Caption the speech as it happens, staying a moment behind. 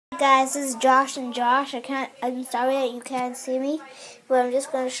guys, this is Josh and Josh. I'm sorry that you can't see me, but I'm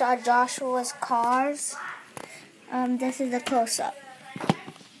just going to show Joshua's cars. This is a close-up.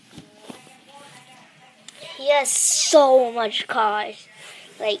 He has so much cars.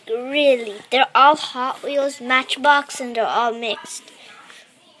 Like, really. They're all Hot Wheels, Matchbox, and they're all mixed.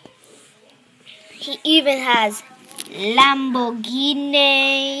 He even has Lamborghini.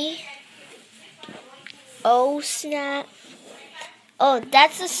 Oh, snap. Oh,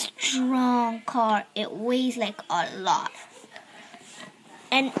 that's a strong car. It weighs like a lot.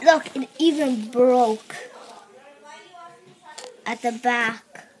 And look, it even broke at the back.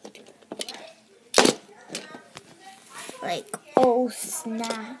 Like, oh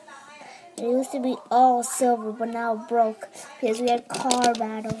snap. It used to be all silver, but now it broke because we had car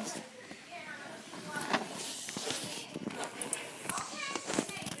battles.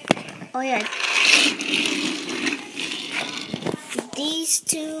 Oh yeah. These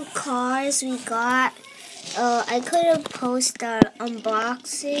two cars we got, I couldn't post our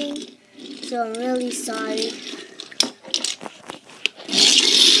unboxing, so I'm really sorry.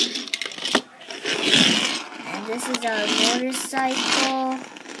 And this is our motorcycle.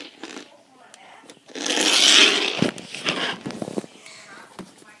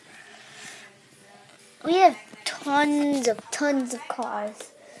 We have tons of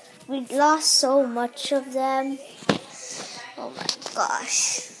cars. We lost so much of them. Oh my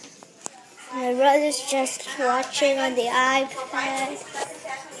gosh. My brother's just watching on the iPad.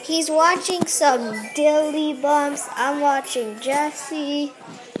 He's watching some Dilly Bumps. I'm watching Jesse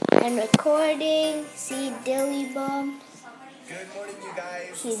and recording. See Dilly Bumps. Good morning, you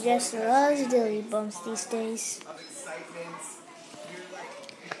guys. He just loves Dilly Bumps these days.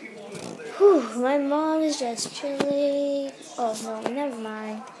 Whew, my mom is just chilling. Oh no, never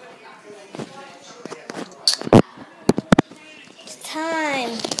mind.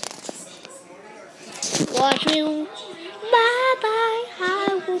 Time. Watch me. Bye bye.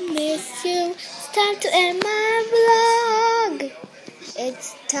 I will miss you. It's time to end my vlog.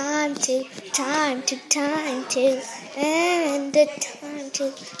 It's time to end the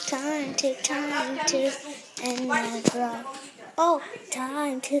time to end my vlog. Oh,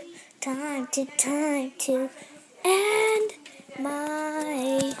 time to end my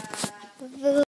vlog.